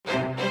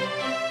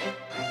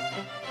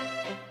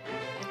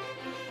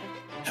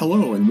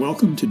Hello and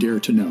welcome to Dare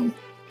to Know,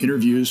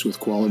 interviews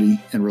with quality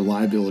and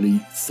reliability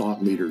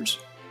thought leaders.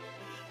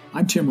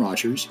 I'm Tim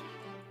Rogers,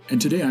 and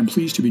today I'm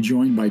pleased to be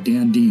joined by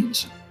Dan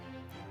Deans.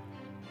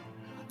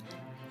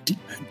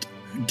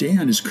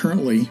 Dan is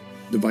currently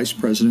the Vice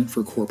President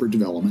for Corporate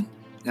Development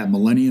at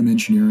Millennium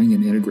Engineering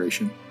and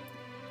Integration,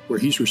 where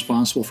he's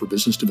responsible for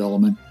business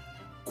development,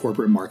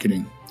 corporate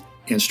marketing,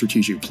 and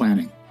strategic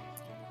planning.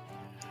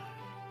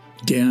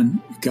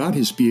 Dan got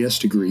his BS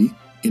degree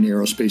in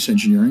aerospace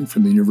engineering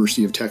from the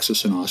University of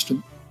Texas in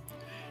Austin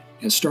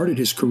and started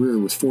his career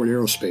with Ford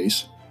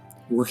Aerospace,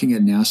 working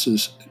at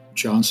NASA's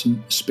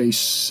Johnson Space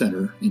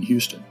Center in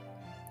Houston.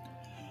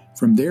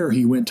 From there,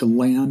 he went to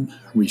Lam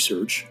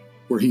Research,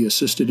 where he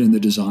assisted in the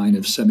design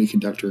of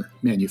semiconductor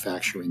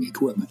manufacturing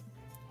equipment.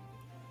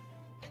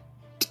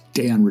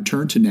 Dan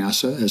returned to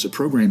NASA as a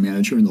program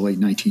manager in the late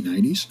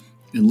 1990s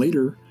and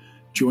later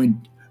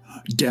joined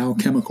Dow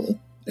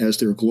Chemical as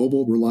their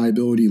global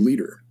reliability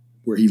leader,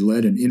 where he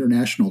led an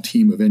international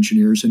team of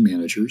engineers and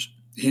managers,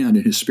 and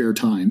in his spare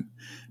time,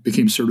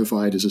 became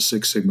certified as a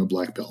Six Sigma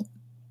Black Belt.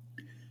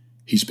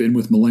 He's been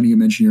with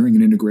Millennium Engineering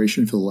and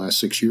Integration for the last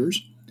 6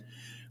 years,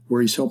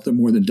 where he's helped them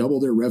more than double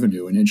their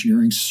revenue in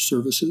engineering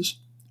services,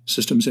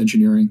 systems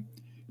engineering,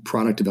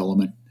 product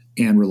development,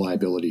 and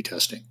reliability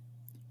testing.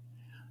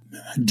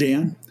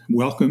 Dan,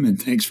 welcome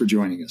and thanks for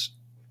joining us.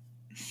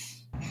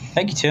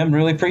 Thank you, Tim.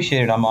 Really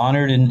appreciate it. I'm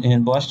honored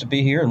and blessed to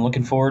be here and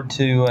looking forward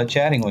to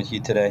chatting with you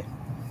today.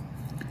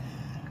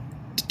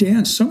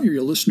 Dan, some of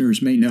your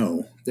listeners may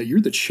know that you're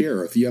the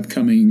chair of the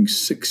upcoming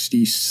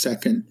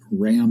 62nd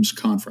RAMS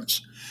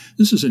conference.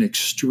 This is an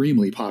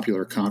extremely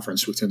popular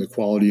conference within the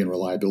quality and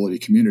reliability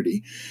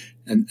community,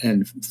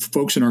 and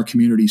folks in our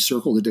community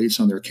circle the dates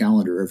on their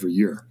calendar every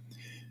year.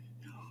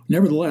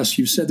 Nevertheless,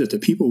 you've said that the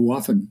people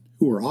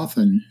who are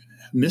often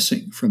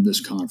missing from this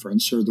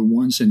conference are the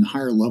ones in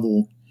higher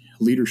level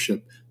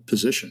leadership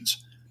positions.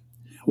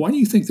 Why do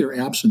you think their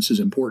absence is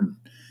important?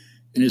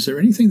 And is there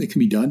anything that can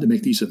be done to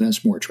make these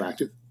events more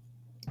attractive?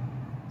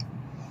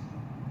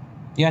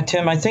 Yeah,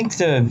 Tim, I think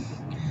the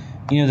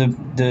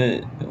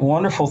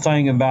wonderful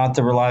thing about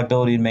the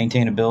Reliability and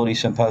Maintainability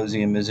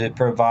Symposium is it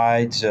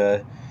provides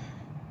a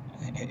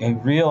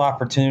real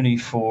opportunity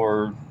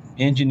for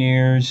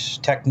engineers,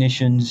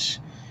 technicians,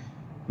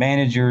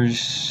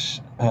 managers,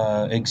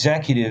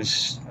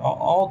 executives,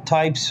 all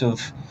types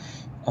of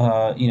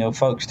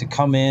folks to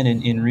come in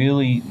and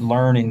really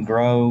learn and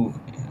grow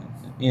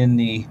in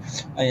the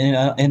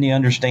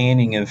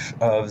understanding of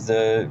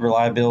the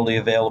reliability,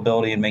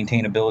 availability, and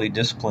maintainability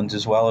disciplines,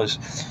 as well as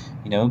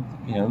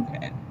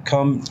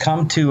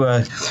come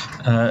to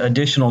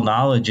additional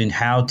knowledge in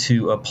how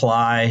to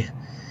apply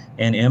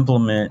and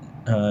implement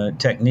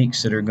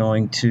techniques that are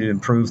going to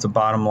improve the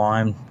bottom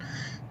line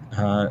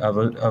of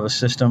a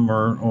system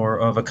or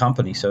of a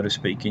company, so to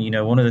speak.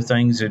 And one of the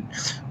things that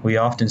we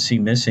often see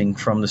missing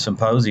from the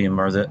symposium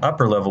are the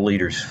upper level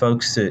leaders,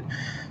 folks that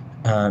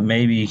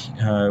maybe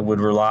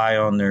would rely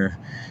on their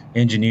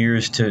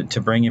engineers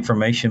to bring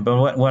information.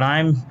 But what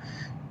I'm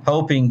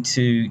hoping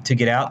to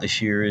get out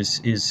this year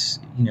is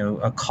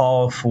a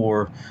call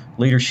for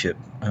leadership.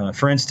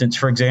 For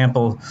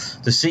example,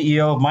 the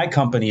CEO of my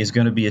company is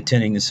going to be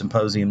attending the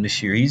symposium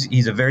this year.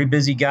 He's a very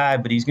busy guy,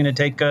 but he's going to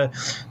take a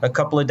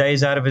couple of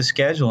days out of his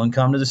schedule and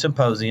come to the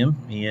symposium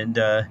and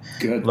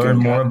learn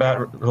more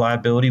about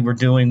reliability. We're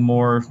doing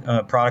more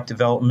product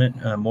development,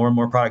 more and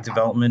more product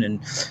development,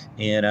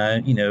 and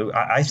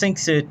I think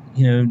that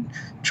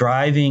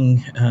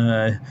driving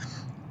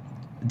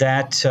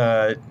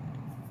that.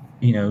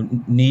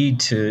 Need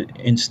to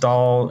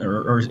instill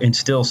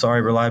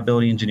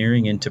reliability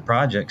engineering into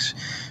projects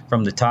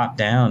from the top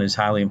down is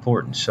highly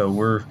important. So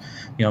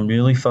I'm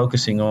really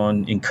focusing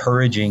on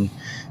encouraging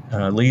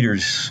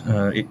leaders,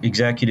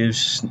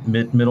 executives,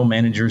 middle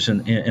managers,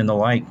 and the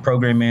like,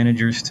 program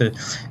managers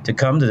to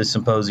come to the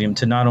symposium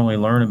to not only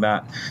learn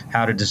about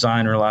how to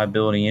design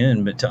reliability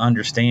but to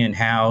understand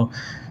how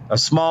a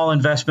small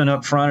investment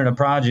up front in a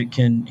project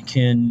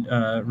can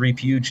reap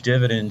huge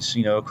dividends,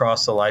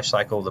 across the life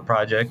cycle of the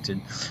project.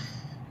 And,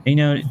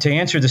 to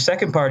answer the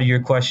second part of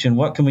your question,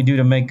 what can we do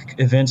to make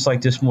events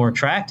like this more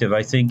attractive?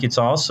 I think it's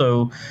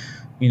also,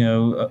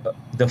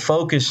 the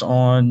focus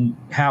on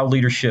how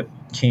leadership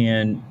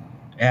can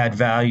add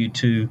value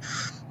to,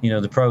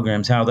 the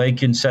programs, how they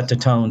can set the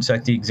tone,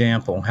 set the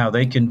example, how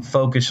they can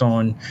focus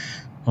on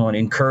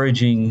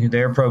encouraging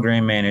their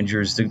program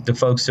managers, the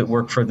folks that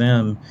work for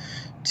them,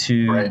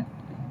 to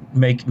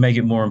make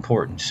it more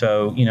important.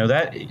 So,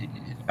 that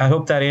I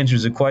hope that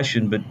answers the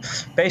question. But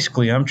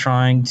basically, I'm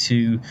trying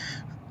to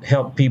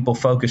help people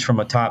focus from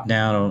a top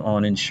down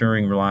on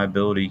ensuring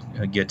reliability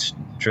gets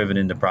driven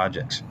into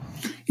projects.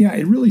 Yeah,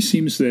 it really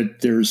seems that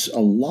there's a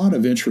lot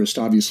of interest,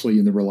 obviously,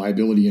 in the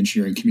reliability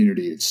engineering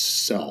community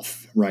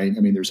itself, right?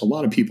 I mean, there's a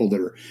lot of people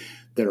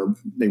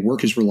they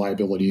work as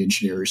reliability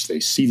engineers.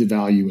 They see the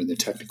value in the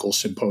technical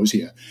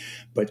symposia,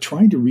 but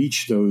trying to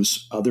reach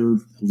those other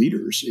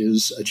leaders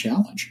is a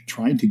challenge.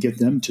 Trying to get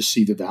them to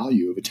see the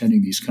value of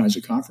attending these kinds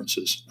of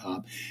conferences,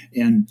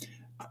 and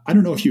I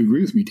don't know if you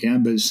agree with me,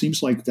 Dan, but it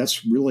seems like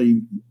that's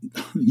really,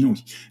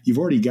 you've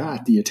already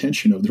got the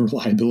attention of the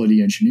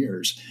reliability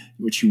engineers.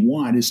 What you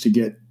want is to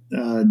get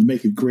to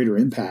make a greater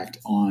impact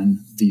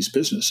on these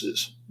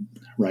businesses,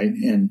 right?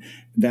 And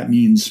that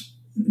means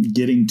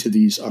getting to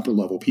these upper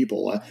level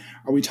people.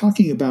 Are we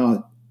talking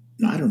about,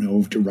 I don't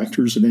know,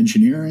 directors of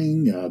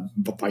engineering,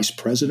 vice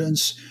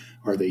presidents?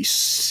 Are they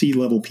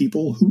C-level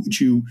people? Who would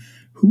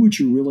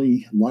you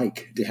really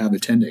like to have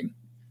attending?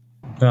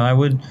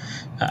 Well,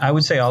 I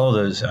would say all of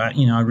those. I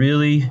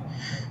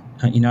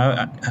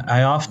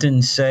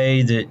often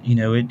say that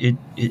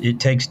it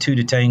takes two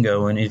to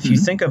tango, and if you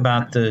think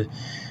about the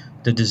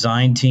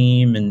design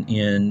team and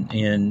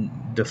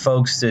the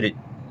folks that it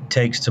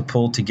takes to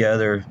pull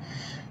together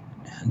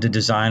the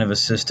design of a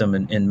system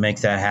and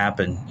make that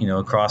happen,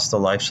 across the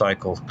life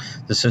cycle,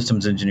 the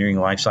systems engineering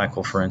life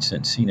cycle, for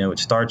instance, it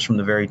starts from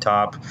the very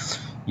top.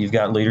 You've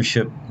got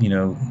leadership,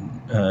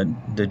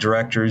 the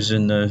directors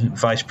and the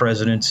vice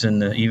presidents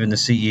and even the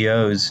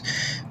CEOs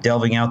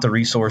delving out the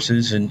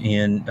resources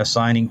and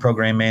assigning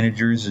program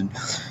managers,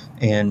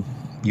 and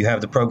you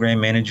have the program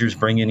managers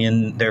bringing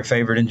in their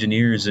favorite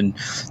engineers, and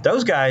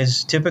those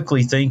guys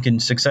typically think in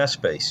success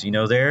space.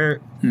 Their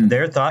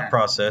thought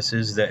process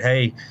is that,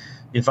 hey,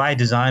 if I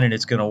design it,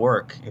 it's going to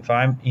work. If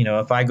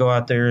I go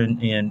out there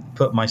and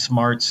put my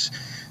smarts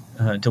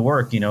to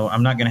work,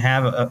 I'm not going to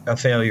have a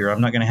failure.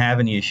 I'm not going to have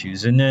any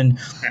issues. And then,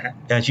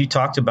 as you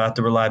talked about,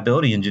 the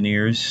reliability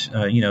engineers,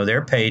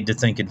 they're paid to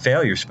think in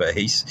failure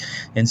space,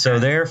 and so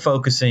they're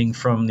focusing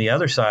from the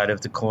other side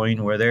of the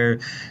coin, where they're,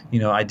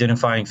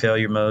 identifying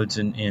failure modes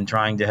and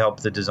trying to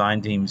help the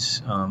design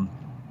teams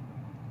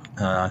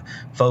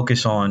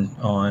focus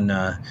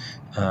on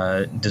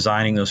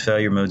designing those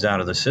failure modes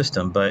out of the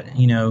system. But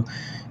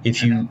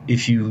if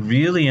you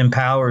really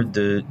empowered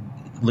the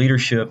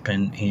leadership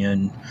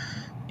and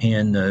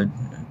the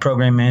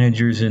program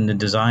managers and the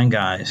design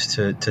guys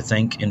to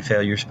think in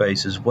failure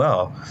space as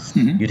well,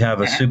 you'd have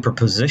a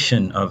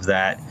superposition of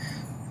that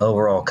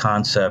overall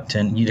concept,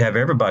 and you'd have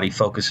everybody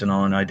focusing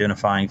on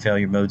identifying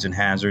failure modes and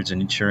hazards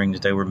and ensuring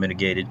that they were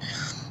mitigated.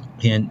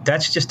 And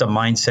that's just a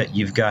mindset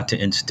you've got to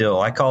instill.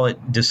 I call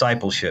it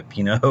discipleship.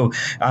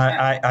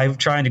 I'm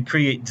trying to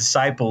create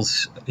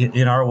disciples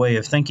in our way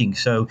of thinking.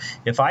 So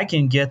if I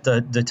can get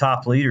the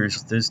top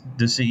leaders,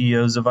 the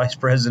CEOs, the vice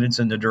presidents,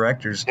 and the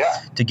directors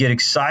to get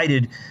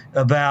excited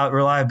about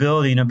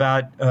reliability and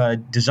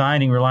about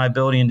designing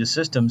reliability into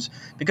systems,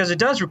 because it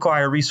does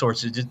require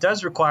resources, it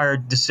does require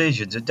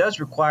decisions, it does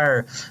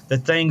require the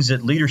things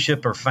that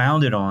leadership are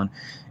founded on.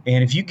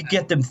 And if you could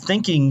get them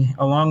thinking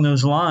along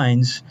those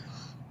lines,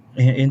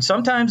 and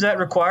sometimes that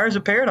requires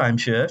a paradigm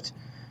shift.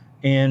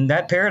 And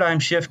that paradigm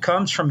shift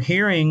comes from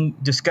hearing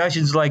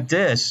discussions like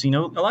this. A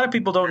lot of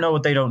people don't know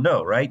what they don't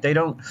know, right? They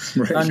don't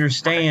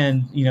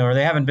understand, or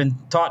they haven't been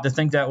taught to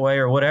think that way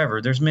or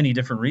whatever. There's many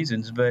different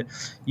reasons, but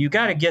you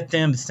got to get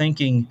them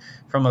thinking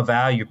from a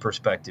value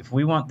perspective.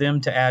 We want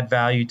them to add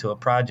value to a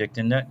project,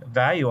 and that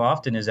value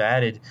often is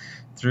added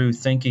through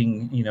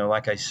thinking,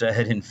 like I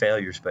said, in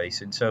failure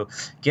space. And so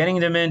getting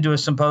them into a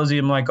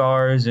symposium like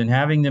ours and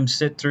having them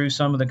sit through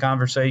some of the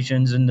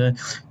conversations and the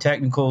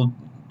technical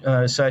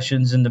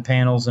sessions and the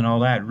panels and all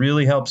that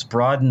really helps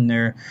broaden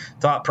their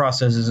thought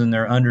processes and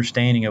their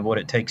understanding of what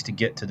it takes to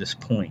get to this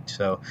point.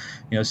 So,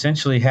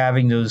 essentially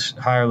having those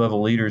higher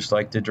level leaders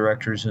like the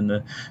directors and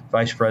the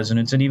vice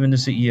presidents and even the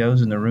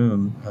CEOs in the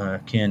room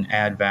can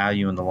add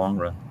value in the long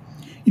run.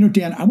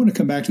 Dan, I want to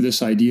come back to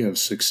this idea of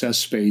success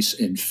space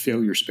and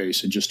failure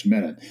space in just a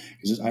minute,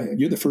 because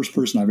you're the first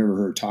person I've ever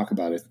heard talk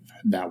about it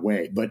that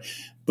way. But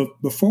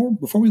before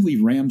we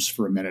leave RAMS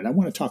for a minute, I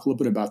want to talk a little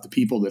bit about the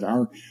people that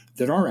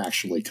are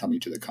actually coming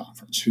to the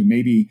conference, who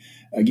maybe,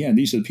 again,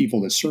 these are the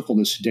people that circle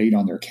this date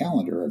on their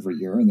calendar every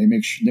year, and they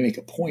make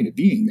a point of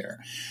being there.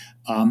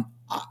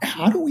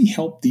 How do we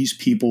help these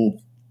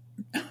people?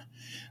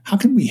 How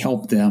can we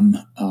help them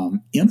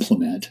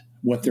implement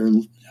what they're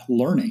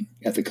learning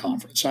at the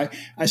conference?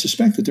 I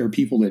suspect that there are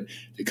people that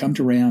come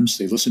to RAMS,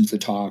 they listen to the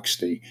talks,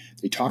 they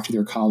talk to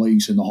their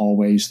colleagues in the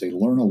hallways, they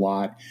learn a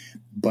lot,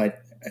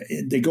 but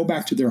they go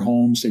back to their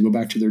homes, they go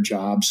back to their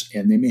jobs,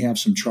 and they may have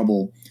some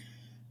trouble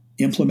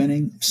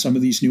implementing some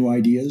of these new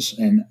ideas.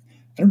 And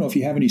I don't know if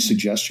you have any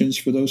suggestions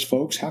for those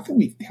folks. How can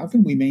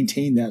we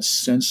maintain that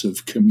sense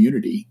of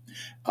community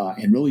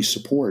and really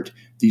support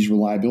these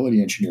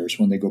reliability engineers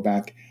when they go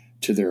back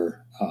to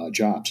their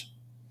jobs?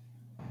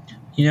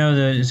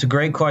 It's a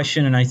great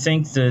question, and I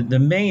think the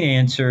main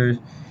answer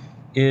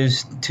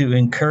is to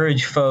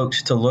encourage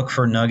folks to look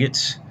for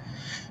nuggets.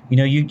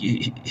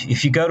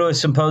 If you go to a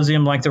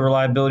symposium like the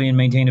Reliability and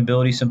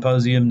Maintainability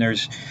Symposium,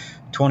 there's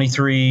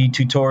 23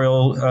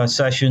 tutorial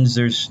sessions,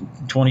 there's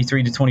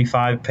 23 to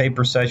 25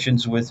 paper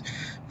sessions with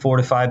 4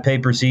 to 5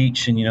 papers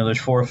each, and there's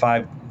 4 or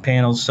 5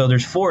 panels. So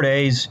there's 4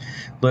 days,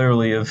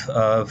 literally,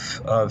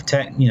 of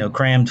tech,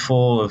 crammed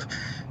full of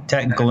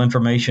technical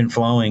information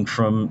flowing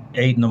from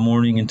 8 in the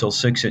morning until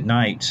 6 at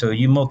night. So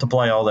you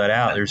multiply all that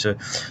out, there's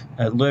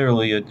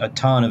literally a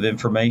ton of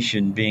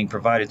information being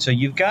provided. So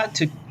you've got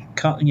to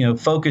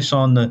focus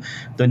on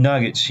the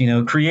nuggets,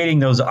 creating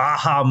those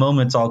aha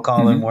moments, I'll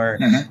call them, where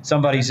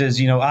somebody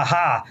says,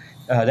 aha,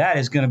 that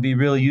is going to be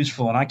really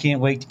useful, and I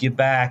can't wait to get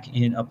back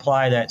and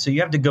apply that. So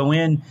you have to go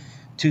in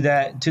to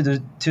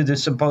the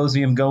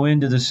symposium, go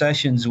into the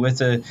sessions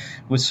with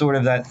sort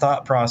of that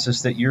thought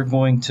process that you're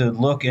going to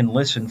look and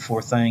listen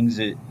for things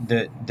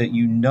that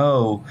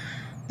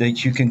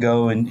that you can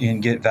go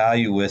and get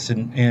value with,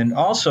 and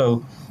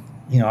also,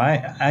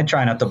 I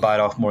try not to bite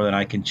off more than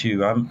I can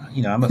chew.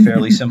 I'm a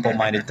fairly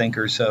simple-minded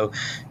thinker. So,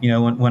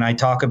 when I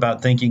talk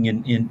about thinking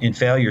in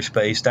failure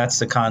space, that's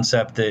the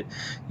concept that,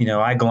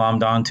 I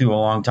glommed onto a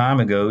long time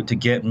ago to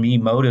get me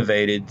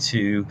motivated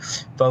to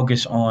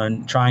focus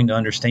on trying to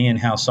understand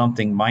how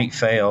something might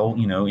fail,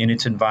 in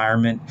its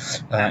environment,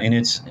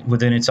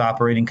 within its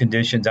operating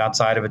conditions,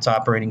 outside of its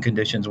operating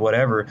conditions,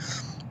 whatever,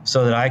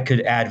 so that I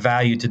could add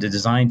value to the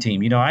design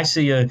team. I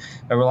see a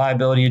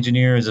reliability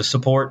engineer as a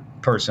support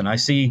person. I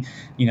see,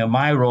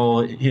 my role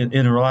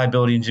in a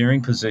reliability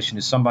engineering position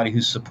is somebody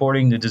who's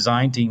supporting the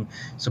design team,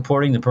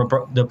 supporting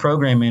the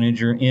program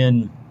manager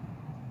in,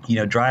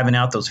 driving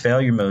out those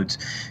failure modes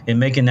and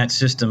making that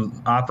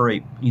system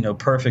operate,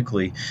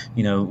 perfectly,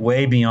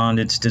 way beyond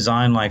its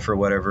design life or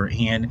whatever.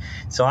 And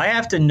so I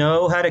have to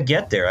know how to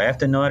get there. I have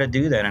to know how to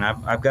do that. And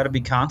I've got to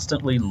be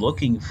constantly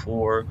looking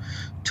for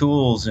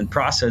tools and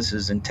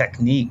processes and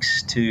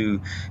techniques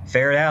to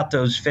ferret out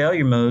those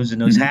failure modes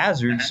and those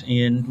hazards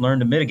and learn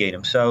to mitigate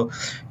them. So,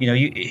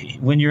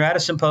 when you're at a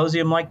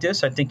symposium like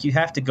this, I think you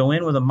have to go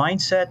in with a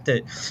mindset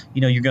that,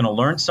 you're going to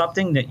learn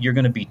something, that you're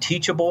going to be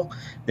teachable,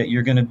 that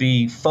you're going to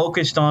be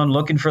focused on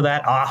looking for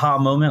that aha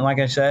moment, like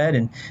I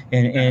said,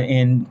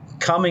 and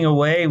coming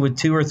away with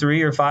 2 or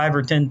 3 or 5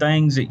 or 10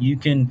 things that you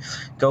can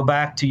go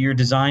back to your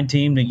design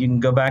team, that you can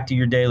go back to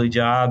your daily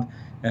job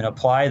and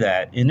apply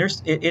that. And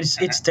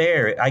it's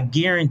there. I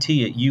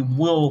guarantee it. You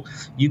go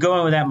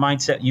in with that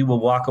mindset, you will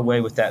walk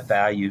away with that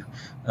value.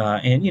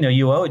 And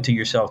you owe it to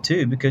yourself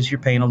too, because you're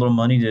paying a little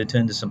money to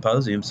attend the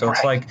symposium. So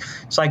it's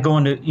like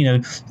going to,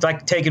 it's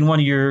like taking one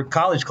of your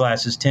college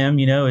classes, Tim.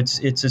 It's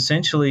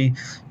essentially,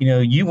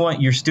 you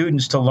want your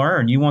students to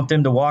learn. You want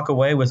them to walk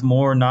away with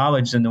more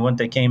knowledge than the one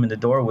they came in the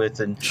door with.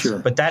 And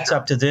but that's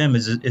up to them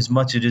as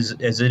much as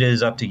it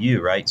is up to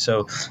you, right?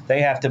 So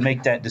they have to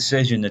make that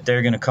decision that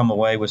they're going to come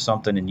away with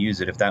something and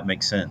use it, if that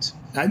makes sense.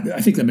 I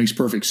think that makes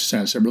perfect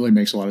sense. It really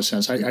makes a lot of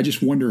sense. I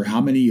just wonder how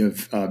many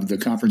of the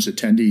conference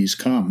attendees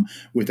come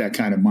with that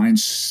kind of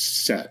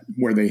mindset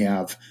where they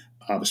have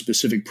a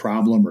specific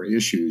problem or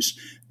issues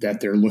that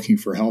they're looking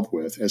for help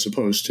with, as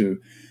opposed to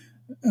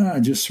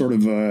just sort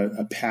of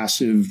a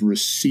passive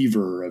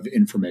receiver of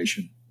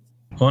information.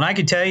 Well, and I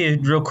could tell you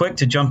real quick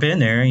to jump in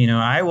there,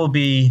 I will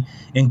be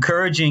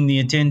encouraging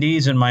the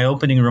attendees in my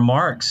opening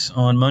remarks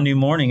on Monday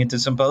morning at the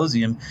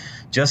symposium,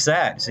 just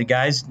that. Say,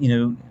 guys,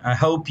 I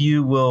hope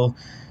you will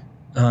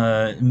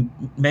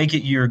make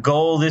it your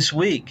goal this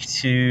week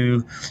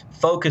to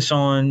focus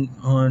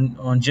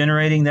on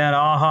generating that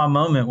aha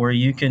moment where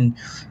you can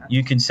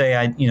say,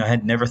 I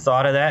had never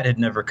thought of that, had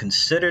never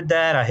considered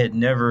that, I had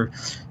never,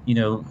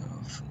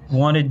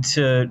 wanted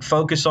to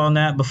focus on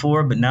that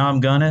before, but now I'm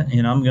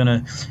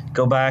gonna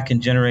go back and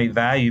generate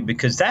value,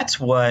 because that's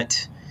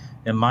what,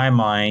 in my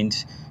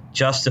mind,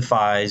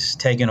 justifies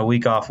taking a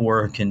week off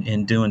work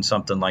and doing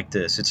something like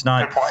this. It's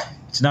not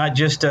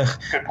just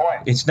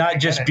it's not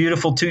just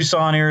beautiful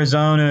Tucson,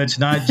 Arizona. It's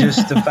not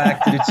just the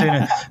fact that it's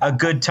in a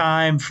good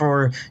time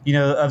for,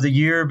 of the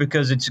year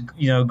because it's,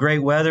 great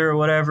weather or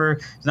whatever.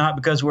 It's not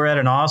because we're at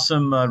an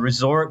awesome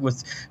resort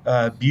with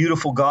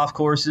beautiful golf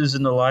courses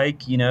and the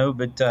like,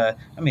 but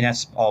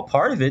that's all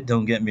part of it.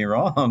 Don't get me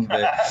wrong.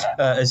 But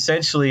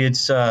essentially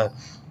it's about,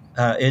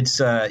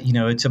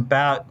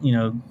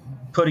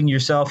 putting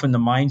yourself in the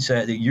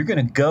mindset that you're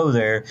going to go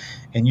there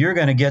and you're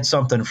going to get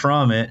something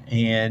from it,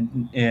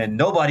 and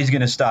nobody's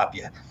going to stop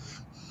you.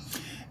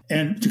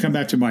 And to come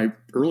back to my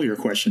earlier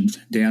question,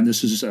 Dan,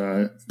 this is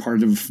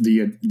part of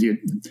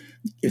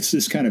it's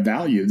this kind of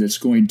value that's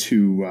going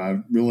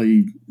to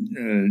really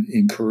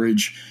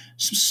encourage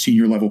some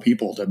senior level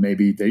people that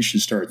maybe they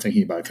should start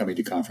thinking about coming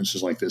to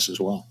conferences like this as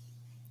well.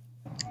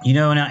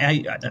 And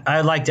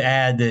I'd like to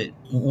add that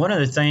one of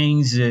the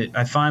things that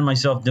I find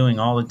myself doing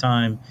all the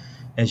time,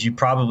 as you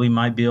probably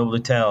might be able to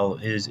tell,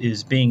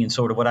 is being in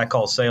sort of what I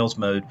call sales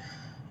mode.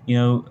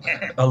 A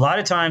lot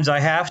of times I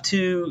have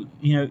to,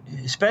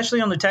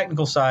 especially on the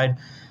technical side,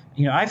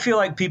 I feel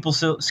like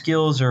people's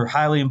skills are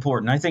highly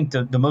important. I think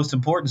the most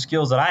important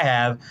skills that I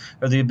have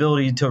are the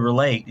ability to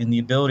relate and the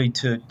ability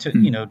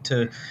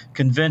to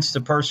convince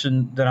the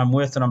person that I'm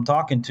with and I'm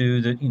talking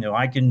to that,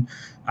 I can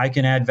I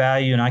can add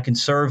value and I can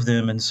serve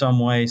them in some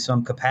way,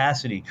 some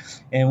capacity.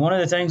 And one of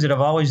the things that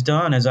I've always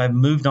done as I've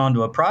moved on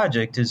to a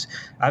project is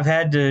I've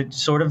had to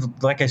sort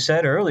of, like I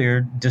said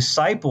earlier,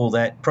 disciple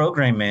that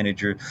program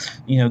manager,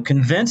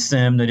 convince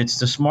them that it's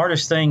the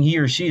smartest thing he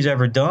or she's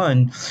ever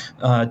done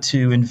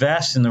to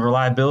invest in the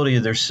reliability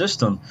of their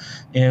system.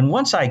 And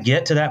once I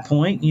get to that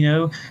point,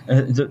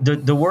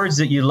 the words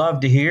that you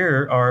love to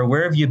hear are,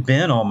 where have you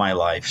been all my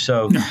life?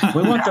 So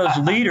we want those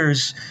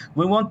leaders,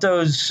 we want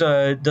those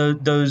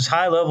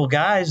high-level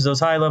guys, those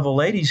high-level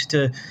ladies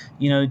to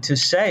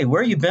say,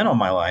 where you been all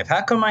my life?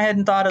 How come I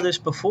hadn't thought of this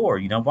before?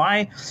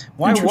 Why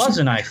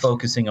wasn't I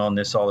focusing on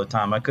this all the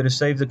time? I could have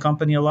saved the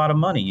company a lot of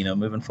money,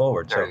 moving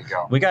forward. So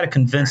we got to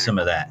convince them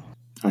of that.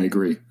 I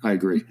agree.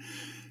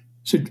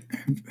 So,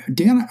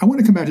 Dan, I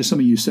want to come back to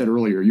something you said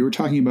earlier. You were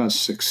talking about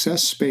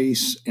success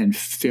space and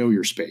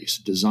failure space.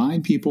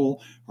 Design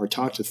people are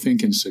taught to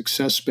think in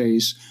success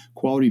space.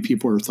 Quality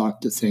people are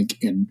taught to think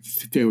in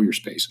failure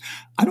space.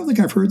 I don't think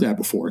I've heard that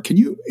before. Can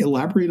you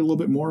elaborate a little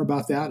bit more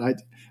about that? I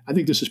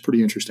think this is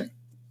pretty interesting.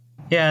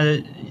 Yeah,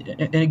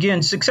 and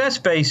again, success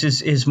space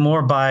is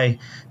more by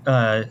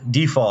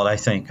default, I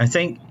think. I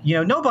think,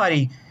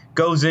 nobody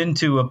goes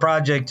into a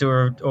project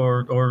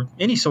or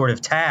any sort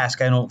of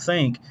task, I don't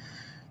think,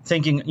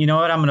 thinking, I'm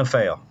going to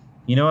fail.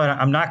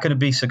 I'm not going to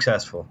be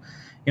successful.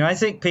 I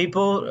think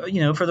people,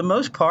 for the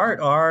most part,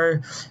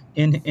 are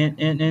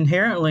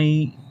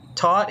inherently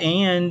taught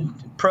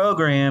and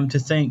programmed to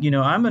think,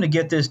 I'm going to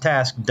get this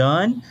task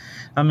done.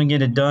 I'm going to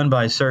get it done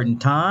by a certain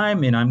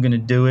time, and I'm going to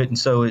do it, and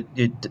so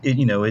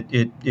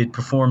it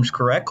performs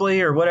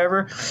correctly or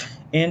whatever.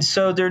 And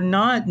so they're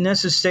not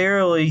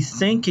necessarily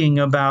thinking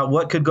about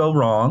what could go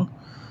wrong,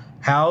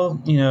 how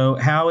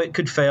it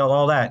could fail,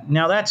 all that.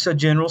 Now, that's a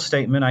general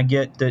statement. I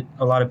get that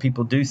a lot of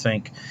people do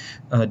think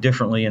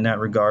differently in that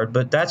regard,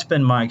 but that's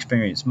been my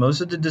experience.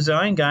 Most of the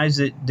design guys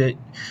that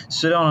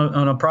sit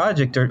on a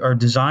project are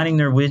designing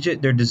their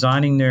widget, they're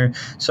designing their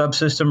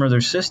subsystem or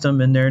their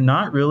system, and they're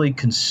not really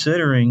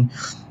considering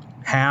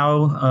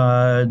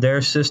how their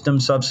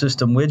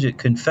subsystem widget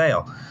can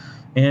fail.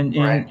 And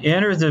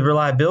enter the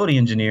reliability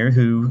engineer,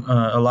 who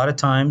a lot of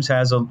times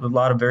has a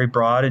lot of very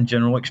broad and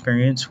general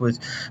experience with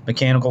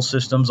mechanical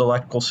systems,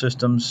 electrical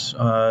systems,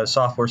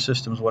 software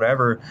systems,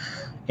 whatever.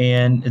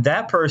 And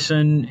that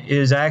person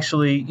is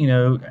actually,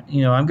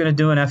 I'm going to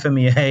do an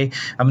FMEA.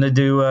 I'm going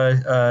to do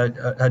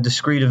a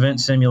discrete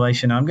event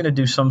simulation. I'm going to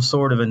do some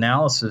sort of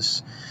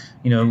analysis.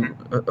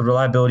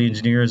 Reliability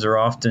engineers are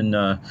often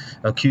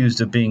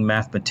accused of being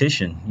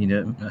mathematician.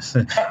 We're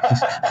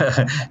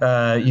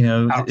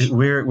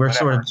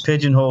sort of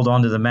pigeonholed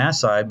onto the math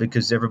side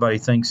because everybody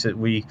thinks that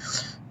we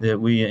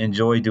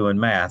enjoy doing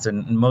math,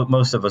 and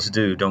most of us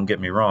do. Don't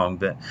get me wrong,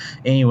 but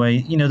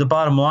anyway, the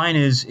bottom line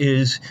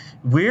is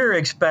we're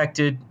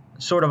expected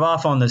sort of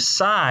off on the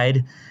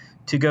side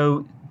to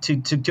go to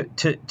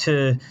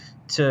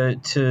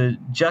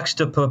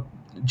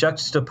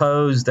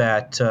juxtapose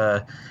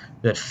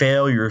that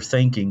failure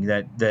thinking,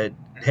 that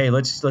hey,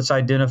 let's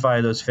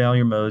identify those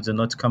failure modes and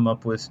let's come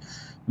up with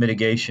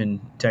mitigation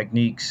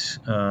techniques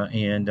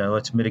and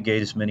let's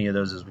mitigate as many of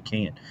those as we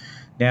can.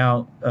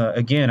 Now,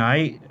 again,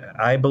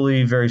 I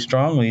believe very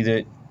strongly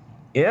that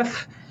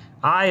if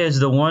I, as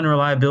the one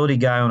reliability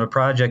guy on a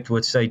project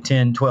with, say,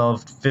 10,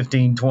 12,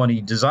 15,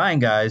 20 design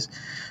guys,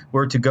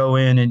 were to go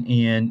in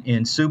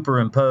and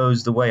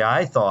superimpose the way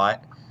I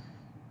thought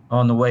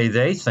on the way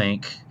they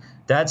think,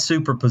 that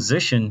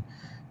superposition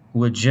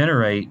would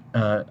generate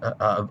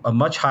a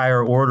much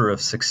higher order of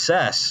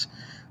success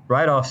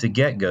right off the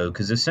get-go.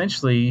 Because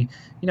essentially,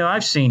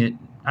 I've seen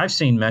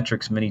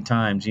metrics many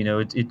times.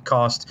 It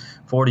costs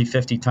 40,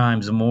 50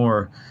 times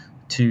more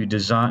to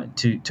design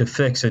to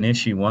fix an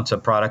issue once a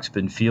product's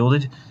been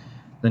fielded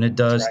than it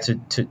does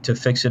to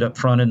fix it up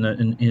front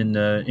in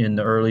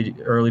the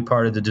early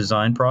part of the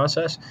design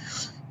process.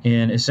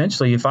 And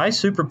essentially, if I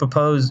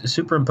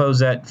superimpose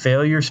that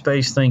failure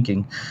space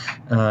thinking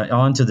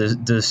onto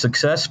the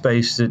success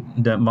space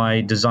that my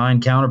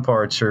design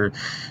counterparts are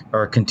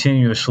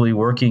continuously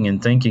working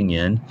and thinking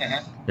in,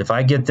 if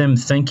I get them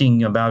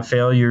thinking about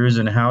failures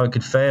and how it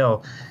could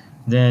fail,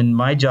 then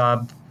my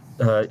job,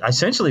 I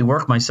essentially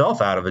work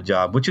myself out of a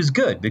job, which is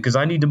good because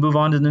I need to move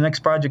on to the next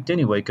project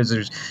anyway, because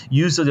there's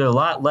usually a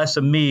lot less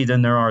of me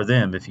than there are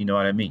them, if you know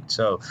what I mean.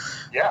 So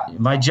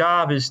my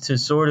job is to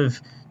sort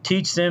of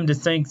teach them to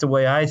think the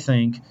way I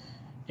think,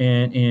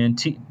 and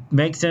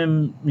make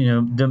them,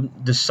 the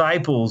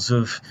disciples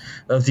of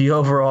the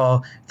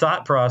overall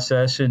thought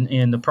process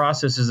and the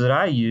processes that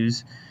I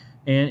use,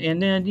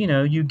 and then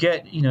you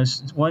get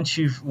once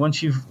you've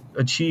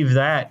achieved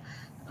that,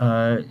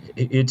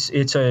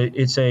 it's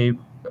a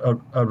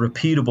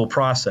repeatable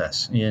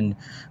process. And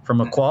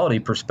from a quality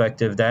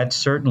perspective, that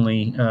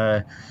certainly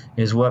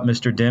is what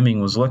Mr.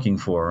 Deming was looking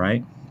for,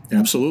 right?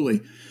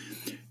 Absolutely.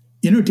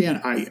 Dan,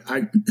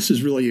 this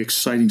is really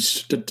exciting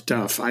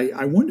stuff.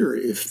 I wonder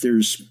if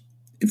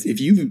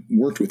you've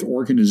worked with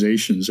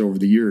organizations over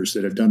the years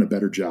that have done a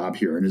better job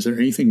here, and is there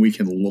anything we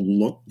can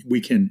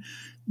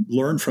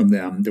learn from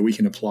them that we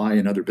can apply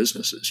in other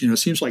businesses? It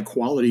seems like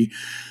quality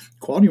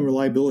quality and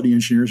reliability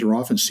engineers are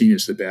often seen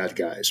as the bad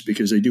guys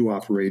because they do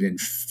operate in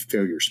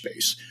failure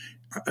space.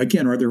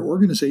 Again, are there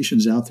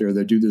organizations out there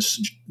that do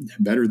this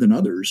better than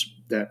others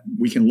that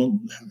we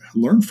can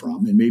learn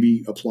from and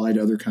maybe apply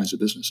to other kinds of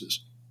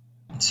businesses?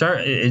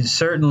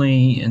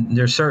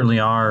 There certainly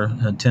are,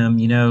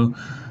 Tim.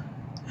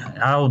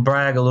 I'll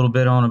brag a little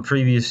bit on a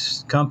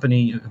previous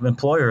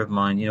employer of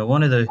mine.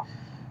 One of the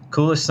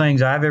coolest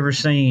things I've ever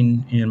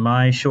seen in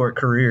my short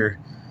career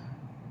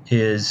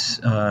is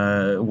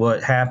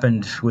what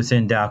happened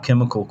within Dow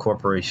Chemical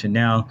Corporation.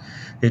 Now,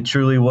 it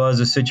truly was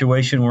a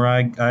situation where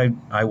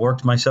I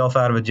worked myself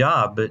out of a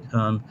job, but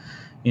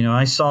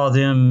I saw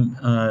them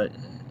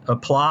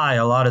apply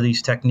a lot of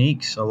these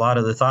techniques, a lot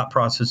of the thought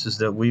processes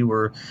that we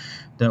were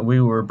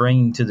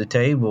bringing to the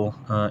table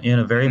in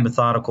a very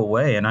methodical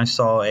way, and I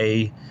saw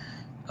a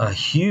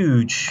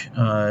huge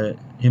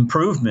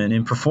improvement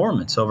in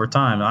performance over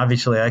time.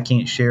 Obviously, I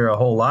can't share a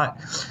whole lot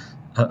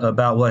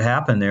about what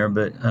happened there,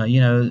 but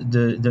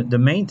the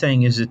main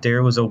thing is that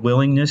there was a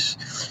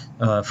willingness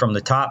from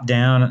the top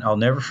down. I'll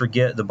never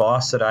forget the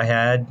boss that I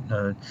had,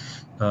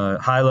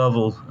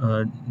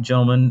 high-level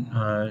gentleman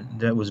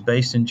that was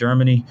based in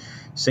Germany,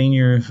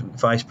 senior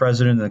vice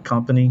president of the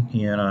company,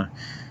 and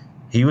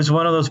he was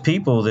one of those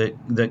people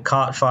that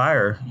caught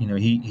fire.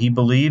 He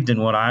believed in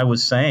what I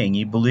was saying.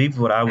 He believed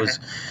what I was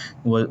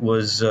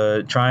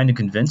trying to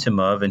convince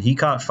him of, and he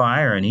caught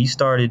fire, and he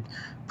started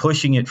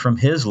pushing it from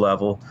his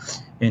level.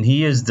 And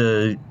he is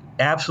the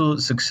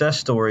absolute success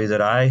story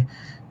that I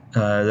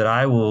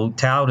will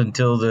tout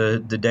until the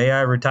day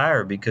I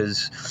retire,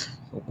 because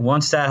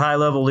once that high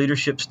level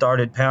leadership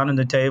started pounding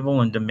the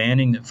table and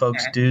demanding that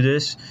folks do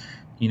this,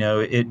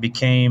 it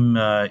became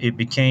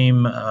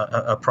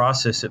a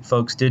process that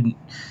folks didn't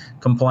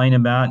complain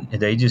about.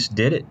 They just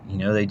did it.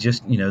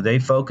 They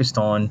focused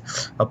on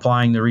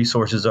applying the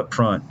resources up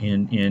front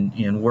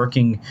in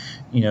working.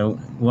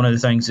 One of the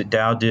things that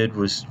Dow did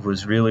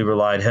was really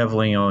relied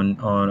heavily on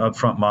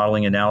upfront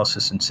modeling,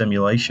 analysis, and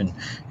simulation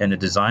in the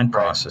design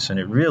process,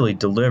 and it really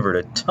delivered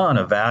a ton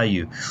of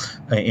value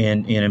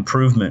and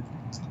improvement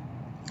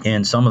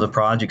in some of the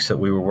projects that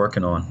we were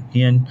working on.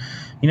 And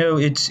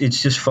it's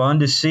just fun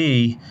to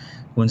see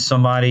when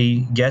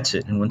somebody gets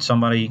it, and when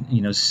somebody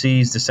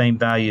sees the same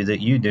value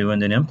that you do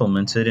and then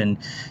implements it, and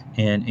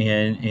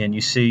you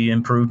see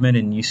improvement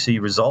and you see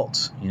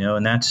results,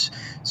 and that's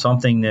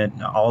something that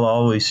I'll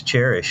always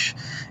cherish.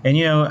 And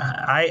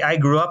I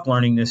grew up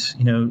learning this.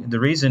 The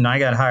reason I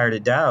got hired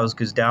at Dow is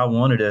because Dow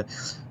wanted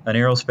an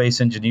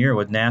aerospace engineer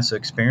with NASA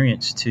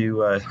experience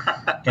to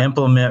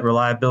implement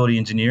reliability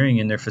engineering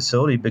in their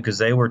facility, because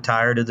they were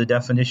tired of the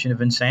definition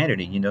of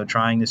insanity,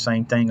 trying the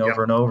same thing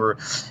over and over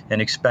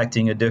and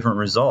expecting a different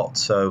result.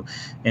 So,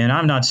 and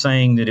I'm not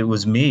saying that it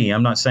was me.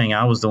 I'm not saying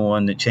I was the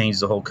one that changed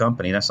the whole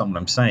company. That's not what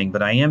I'm saying.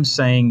 But I am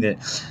saying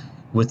that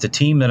with the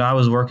team that I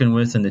was working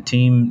with and the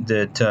team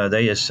that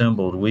they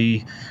assembled,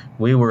 we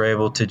were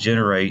able to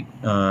generate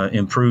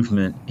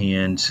improvement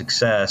and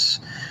success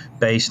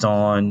based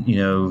on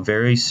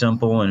very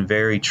simple and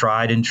very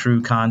tried and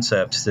true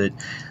concepts that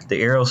the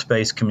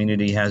aerospace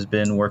community has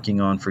been working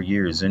on for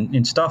years,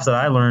 and stuff that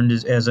I learned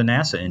as a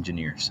NASA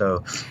engineer.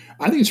 So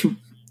I think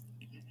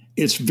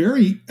it's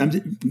very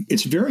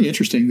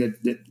interesting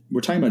that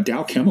we're talking about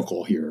Dow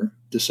Chemical here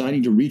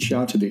deciding to reach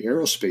out to the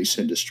aerospace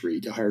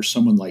industry to hire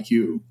someone like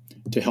you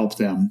to help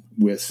them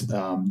with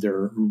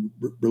their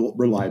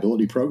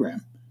reliability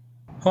program.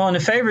 Well, and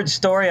the favorite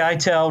story I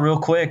tell real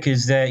quick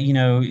is that,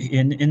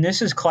 and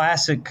this is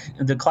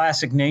the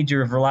classic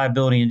nature of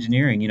reliability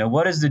engineering.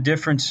 What is the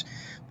difference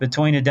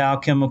between a Dow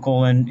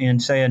Chemical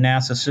and say, a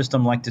NASA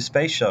system like the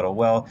Space Shuttle?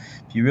 Well,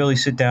 if you really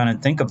sit down and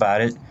think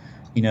about it,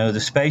 the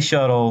Space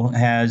Shuttle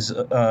has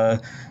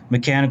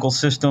mechanical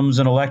systems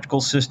and electrical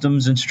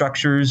systems and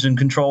structures and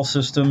control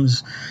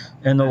systems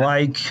and the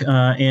like,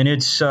 and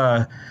it's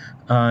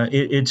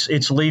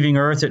leaving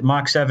Earth at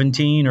Mach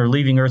 17, or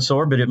leaving Earth's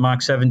orbit at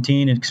Mach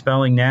 17 and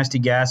expelling nasty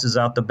gases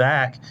out the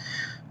back.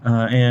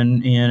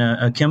 And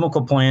a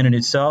chemical plant in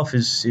itself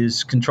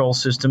is control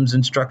systems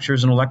and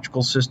structures and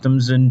electrical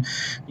systems and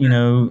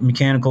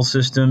mechanical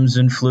systems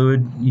and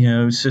fluid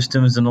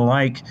systems and the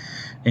like.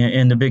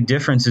 And the big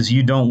difference is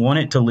you don't want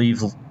it to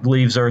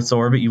leaves Earth's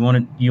orbit. You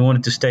want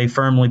it to stay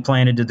firmly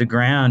planted to the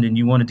ground, and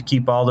you want it to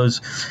keep all those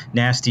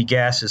nasty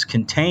gases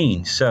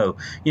contained. So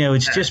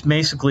it's just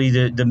basically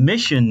the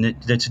mission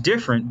that's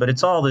different, but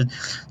it's all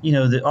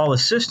all the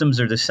systems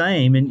are the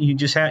same, and you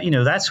just have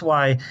that's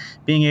why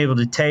being able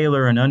to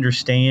tailor and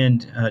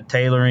understand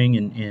tailoring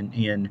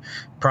and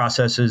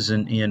processes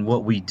and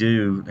what we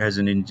do as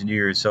an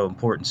engineer is so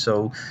important.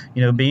 So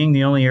being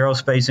the only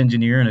aerospace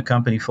engineer in a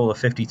company full of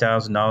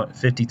 50,000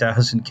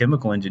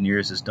 chemical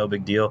engineers is no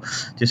big deal,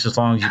 just as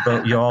long as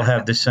you all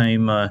have the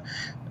same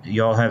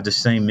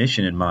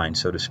mission in mind,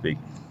 so to speak.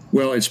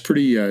 Well, it's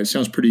pretty. It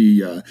sounds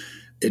pretty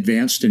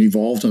advanced and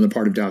evolved on the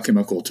part of Dow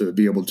Chemical to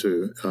be able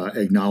to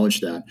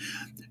acknowledge that.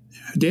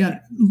 Dan,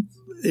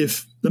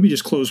 let me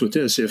just close with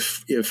this.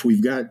 If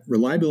we've got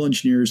reliable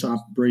engineers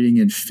operating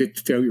in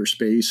failure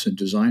space and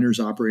designers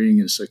operating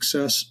in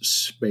success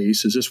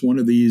space, is this one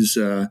of these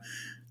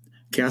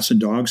cats and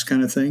dogs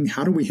kind of thing?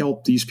 How do we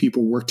help these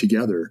people work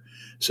together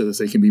so that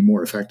they can be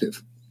more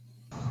effective?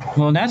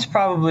 Well, that's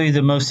probably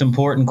the most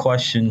important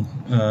question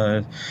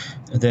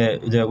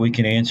that we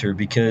can answer,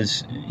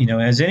 because,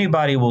 as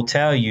anybody will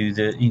tell you,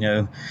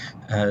 that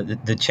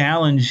the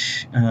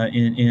challenge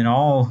in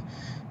all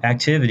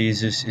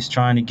activities is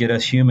trying to get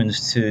us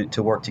humans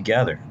to work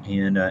together,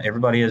 and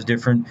everybody has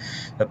different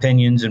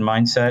opinions and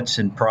mindsets,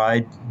 and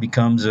pride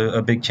becomes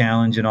a big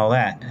challenge and all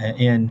that.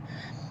 And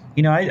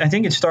I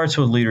think it starts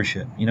with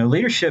leadership.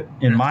 Leadership,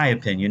 in my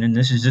opinion, and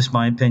this is just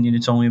my opinion,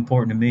 it's only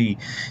important to me,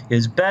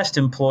 is best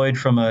employed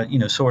from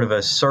a, sort of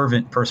a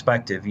servant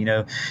perspective.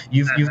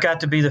 You've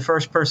got to be the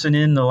first person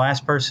in, the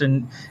last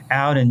person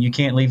out, and you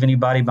can't leave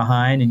anybody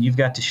behind. And you've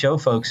got to show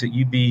folks that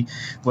you'd be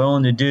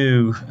willing to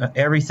do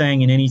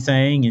everything and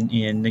anything,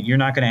 and that you're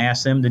not going to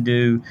ask them to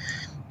do,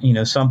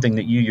 something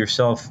that you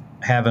yourself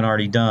haven't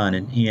already done.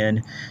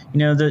 And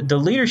the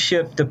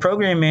leadership, the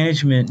program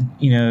management,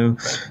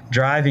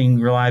 driving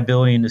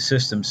reliability into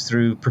systems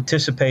through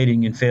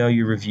participating in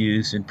failure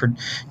reviews, and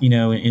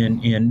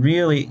and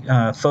really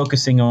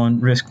focusing on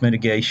risk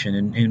mitigation,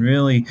 and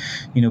really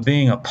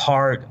being a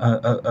part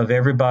of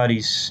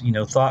everybody's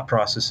thought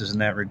processes in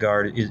that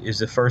regard is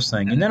the first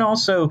thing. And then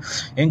also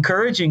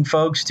encouraging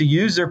folks to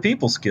use their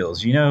people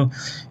skills.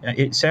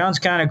 It sounds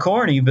kind of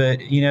corny, but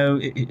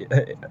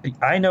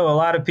I know a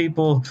lot of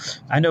people.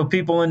 I know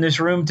people in this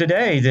room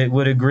today that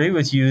would agree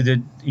with you that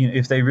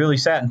if they really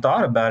sat and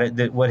thought about it,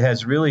 that what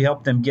has really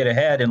helped them get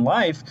ahead in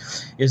life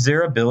is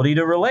their ability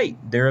to relate,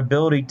 their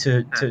ability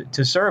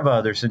to serve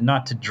others and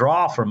not to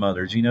draw from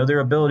others.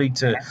 Their ability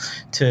to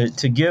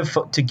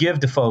give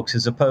to folks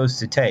as opposed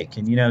to take.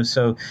 And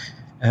so.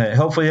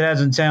 Hopefully that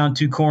doesn't sound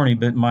too corny,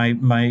 but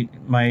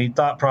my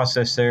thought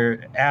process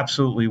there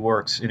absolutely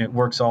works, and it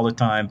works all the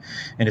time.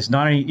 And it's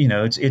not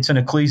it's an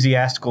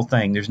ecclesiastical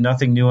thing. There's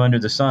nothing new under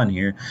the sun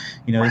here.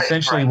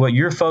 Essentially what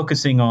you're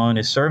focusing on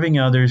is serving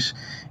others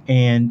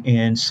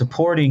and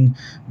supporting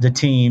the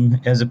team,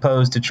 as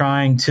opposed to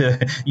trying to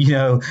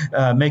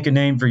make a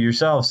name for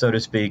yourself, so to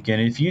speak. And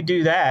if you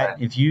do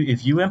that, if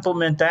you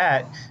implement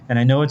that, and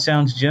I know it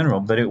sounds general,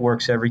 but it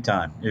works every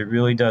time. It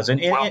really does. And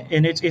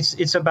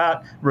it's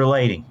about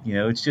relating.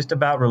 It's just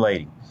about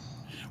relating.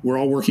 We're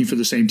all working for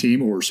the same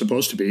team, or we're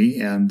supposed to be,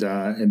 and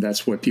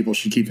that's what people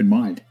should keep in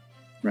mind,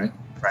 right?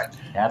 Right.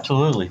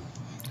 Absolutely.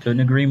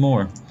 Couldn't agree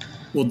more.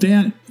 Well,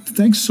 Dan,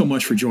 thanks so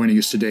much for joining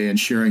us today and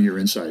sharing your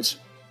insights.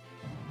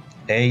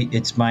 Hey,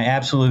 it's my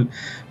absolute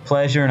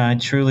pleasure, and I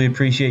truly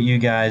appreciate you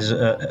guys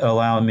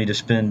allowing me to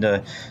spend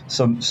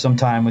some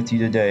time with you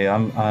today.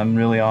 I'm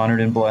really honored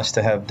and blessed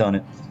to have done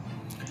it.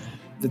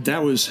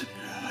 That was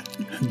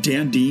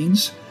Dan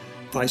Deans,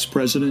 Vice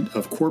President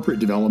of Corporate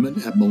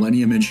Development at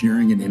Millennium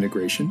Engineering and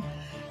Integration,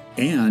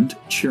 and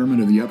Chairman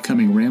of the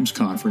upcoming RAMS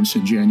Conference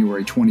in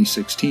January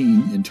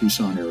 2016 in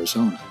Tucson,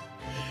 Arizona.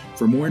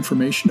 For more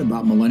information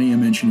about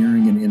Millennium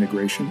Engineering and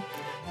Integration,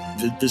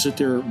 visit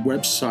their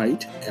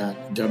website at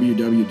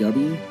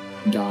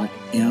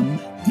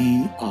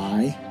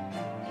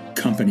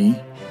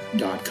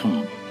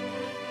www.meicompany.com.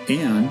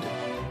 And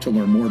to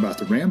learn more about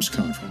the RAMS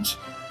Conference,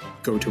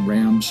 go to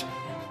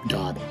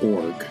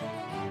rams.org.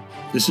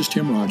 This is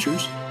Tim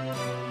Rogers.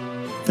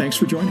 Thanks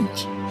for joining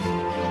us.